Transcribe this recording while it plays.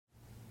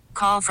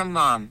Call from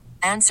mom.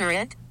 Answer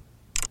it.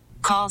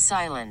 Call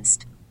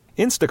silenced.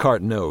 Instacart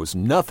knows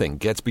nothing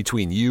gets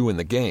between you and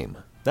the game.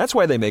 That's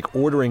why they make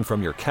ordering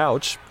from your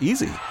couch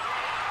easy.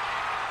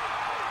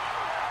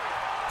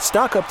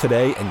 Stock up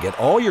today and get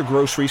all your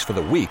groceries for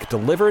the week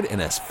delivered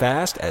in as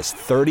fast as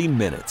 30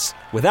 minutes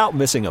without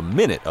missing a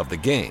minute of the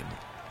game.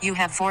 You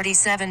have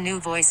 47 new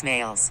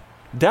voicemails.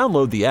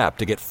 Download the app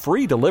to get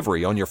free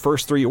delivery on your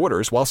first 3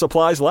 orders while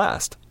supplies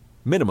last.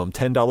 Minimum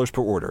 $10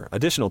 per order.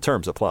 Additional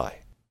terms apply.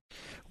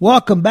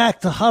 Welcome back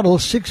to Huddle,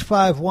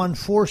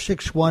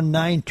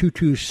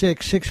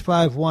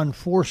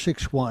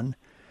 651-461-9226,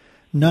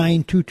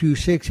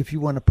 651-461-9226. If you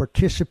want to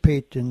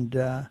participate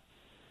and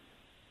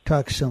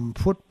talk some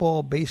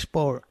football,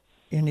 baseball, or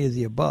any of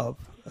the above.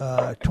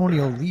 Tony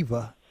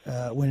Oliva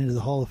went into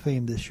the Hall of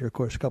Fame this year, of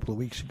course, a couple of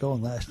weeks ago,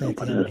 and last night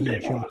he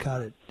and Jim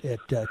caught it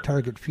at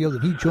Target Field,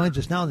 and he joins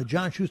us now on the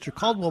John Schuster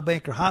Caldwell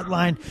Banker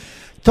Hotline.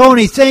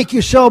 Tony, thank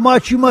you so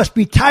much. You must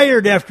be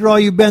tired after all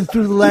you've been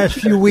through the last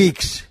few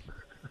weeks.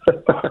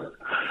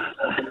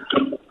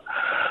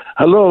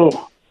 Hello.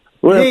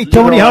 Well, hey,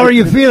 Tony, how are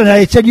you feeling?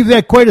 I said you've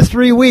had quite a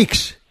 3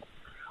 weeks.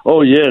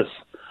 Oh, yes.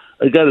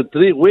 I got a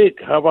 3 week.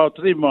 How about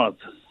 3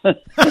 months? What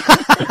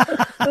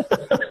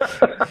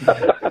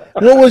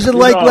was it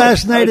like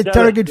last night at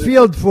Target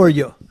Field for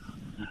you?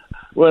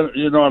 Well,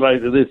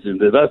 like, listen,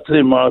 the last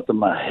 3 months,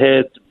 my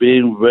head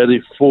being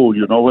very full,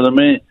 you know what I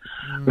mean?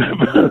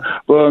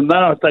 Well,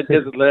 now I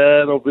get a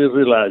little bit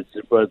relaxed,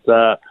 but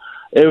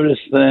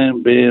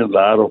everything being a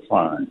lot of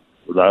fun.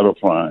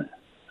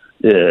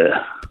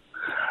 Yeah.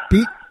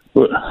 Pete?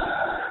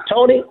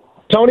 Tony,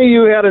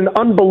 you had an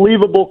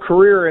unbelievable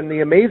career, and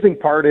the amazing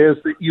part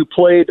is that you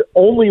played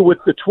only with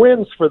the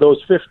Twins for those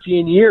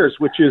 15 years,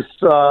 which is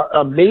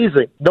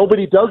amazing.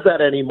 Nobody does that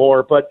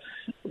anymore. But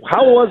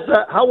how was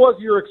that? How was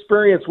your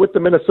experience with the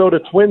Minnesota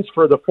Twins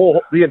for the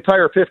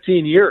entire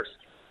 15 years?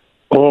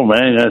 Oh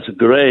man, that's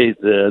great.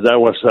 That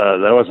was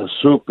a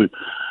super.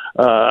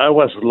 I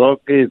was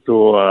lucky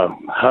to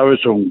have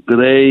some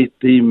great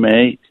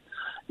teammates.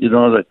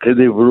 The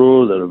Kenny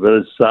Bruce, the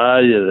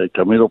Versailles, the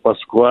Camilo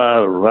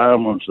Pascual,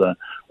 Ramos,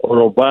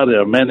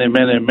 Orobaria, many,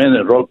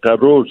 Ron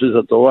Caruso,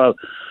 Cesar Tovar.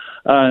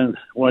 And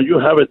when you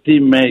have a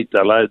teammate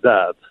like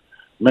that,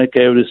 make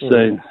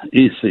everything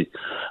easy.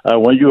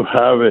 When you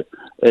have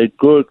a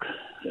good,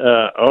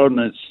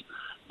 honest,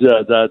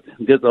 that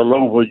get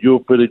along with you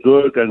pretty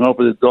good, can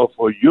open the door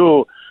for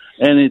you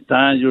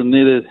anytime you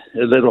needed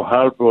a little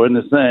help or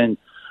anything,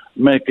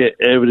 make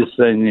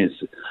everything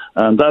easy.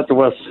 And that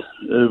was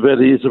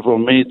very easy for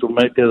me to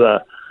make it,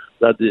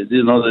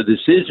 the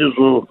decisions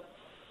were,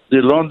 the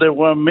long they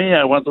want me,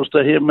 I want to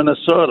stay here in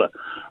Minnesota.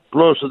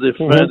 Plus, the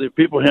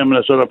people here in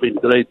Minnesota have been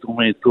great to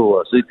me, too.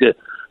 I think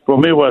for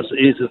me it was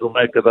easy to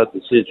make that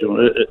decision.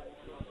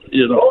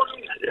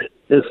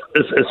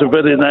 It's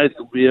very nice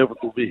to be able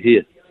to be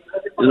here.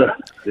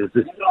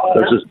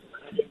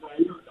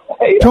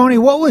 Tony,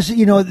 what was,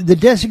 the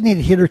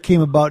designated hitter came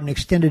about and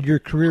extended your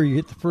career. You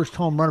hit the first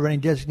home run of any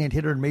designated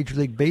hitter in Major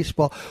League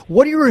Baseball.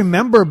 What do you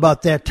remember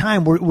about that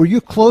time? Were you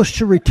close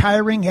to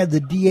retiring had the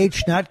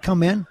DH not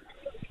come in?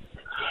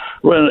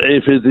 Well,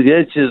 if the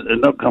DH had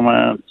not come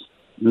out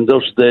in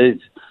those days,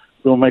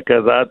 it don't make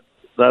it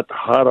that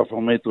harder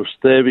for me to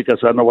stay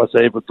because I was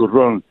able to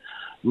run.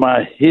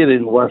 My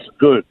hitting was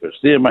good.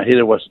 Still, my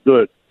hitting was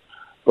good.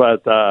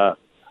 But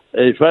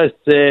if I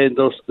stay in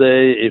those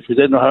days, if you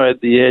didn't have a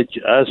DH,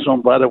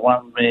 somebody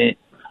want me,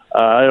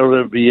 I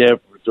would be able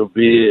to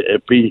be a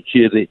pinch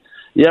hitter.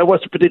 Yeah, I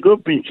was a pretty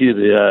good pinch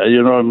hitter.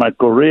 In my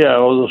career,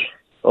 all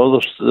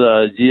those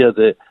years,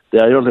 I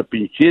only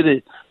pinch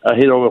hitter. I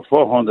hit over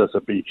 400 as a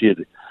pinch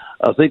hitter.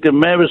 I think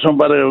maybe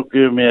somebody will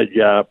give me a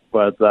job,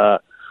 but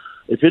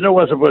if it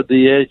was about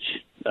DH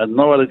and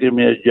nobody give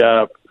me a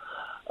job,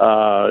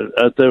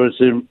 I've never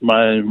seen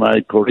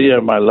my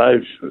career, my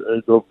life,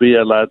 it will be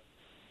a lot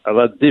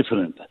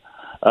different.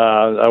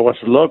 I was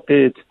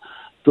lucky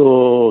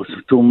to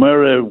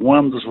marry a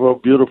wonderful,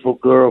 beautiful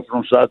girl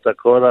from South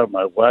Dakota.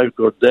 My wife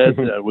got dead.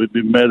 We've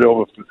been married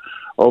over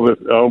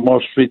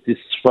almost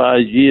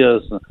 55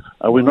 years.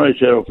 We know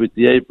each other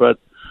 58, but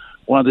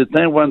when the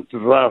thing went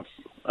rough,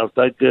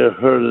 after I got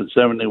hurt in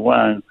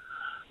 71,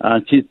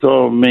 and she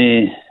told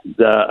me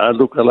that I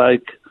look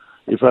like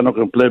if I'm not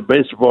going to play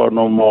baseball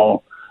no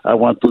more, I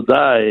want to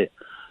die.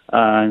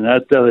 And I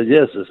tell her,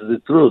 yes, it's the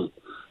truth.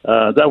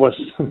 That was,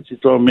 she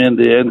told me in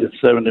the end of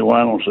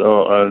 71 or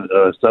so,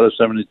 started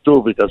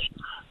 72 because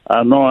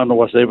I know I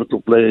was able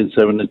to play in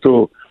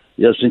 72.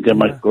 Just thinking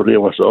my career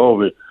was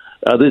over.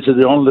 This is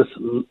the only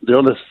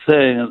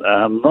thing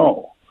I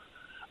know.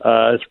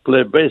 Is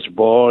play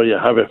baseball. You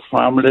have a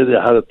family. You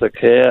have to take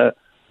care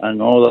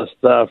and all that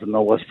stuff.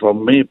 Was for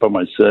me, for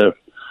myself.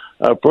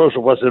 I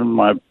person was in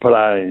my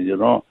prime,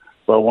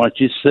 But when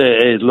she say,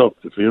 hey, look,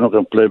 if you're not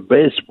going to play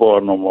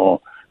baseball no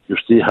more, you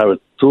still have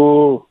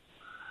 2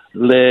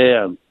 leg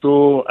and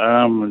 2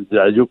 arms.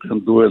 You can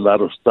do a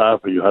lot of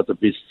stuff. You have to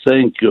be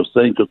thank you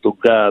to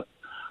God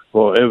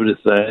for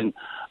everything.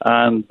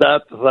 And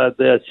that right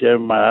there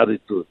changed my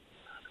attitude.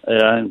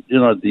 And,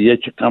 the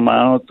age come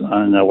out,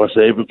 and I was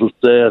able to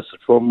stay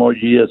 4 more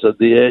years at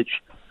the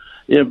age.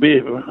 Yeah,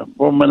 be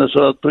for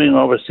Minnesota Twin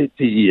over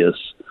 60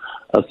 years.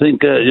 I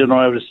think,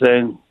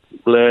 everything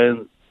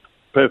blend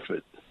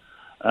perfect.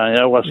 And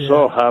I was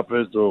so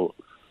happy to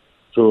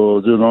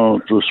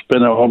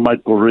spend all my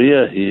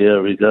career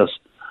here because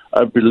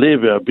I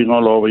believe I've been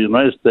all over the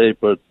United States,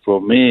 but for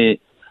me,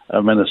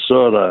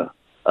 Minnesota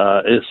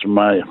is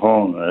my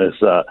home. It's,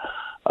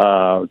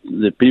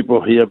 the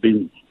people here have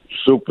been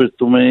super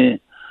to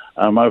me,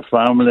 and my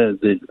family,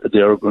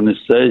 the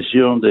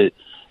organization, the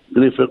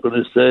Griff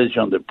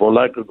organization, the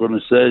Polak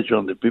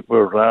organization, the people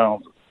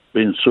around,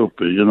 been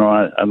super.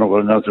 I'm not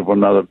going to ask for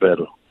another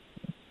better.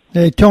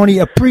 Hey, Tony,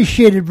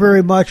 appreciate it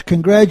very much.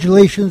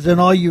 Congratulations on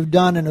all you've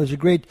done, and it was a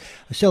great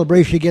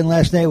celebration again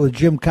last night with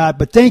Jim Cott.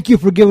 But thank you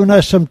for giving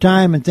us some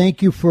time, and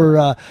thank you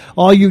for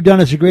all you've done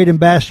as a great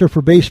ambassador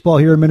for baseball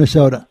here in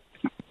Minnesota.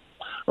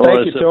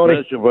 Thank you, Tony.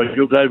 Pleasure, but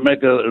you guys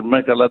make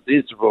a lot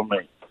easier for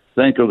me.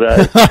 Thank you,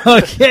 guys.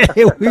 Okay,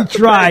 we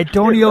tried.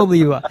 Tony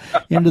Oliva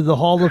into the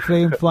Hall of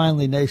Fame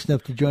finally. Nice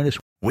enough to join us.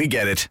 We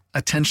get it.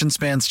 Attention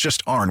spans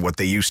just aren't what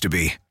they used to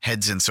be.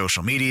 Heads in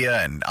social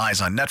media and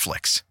eyes on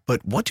Netflix.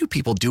 But what do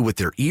people do with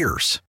their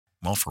ears?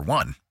 Well, for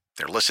one,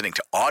 they're listening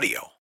to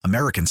audio.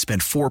 Americans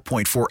spend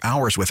 4.4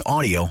 hours with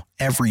audio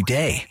every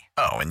day.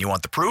 Oh, and you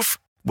want the proof?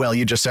 Well,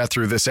 you just sat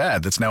through this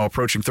ad that's now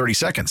approaching 30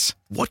 seconds.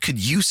 What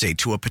could you say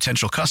to a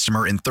potential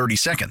customer in 30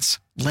 seconds?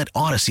 Let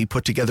Odyssey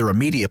put together a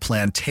media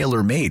plan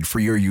tailor-made for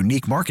your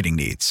unique marketing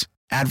needs.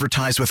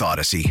 Advertise with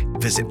Odyssey.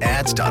 Visit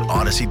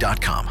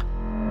ads.odyssey.com.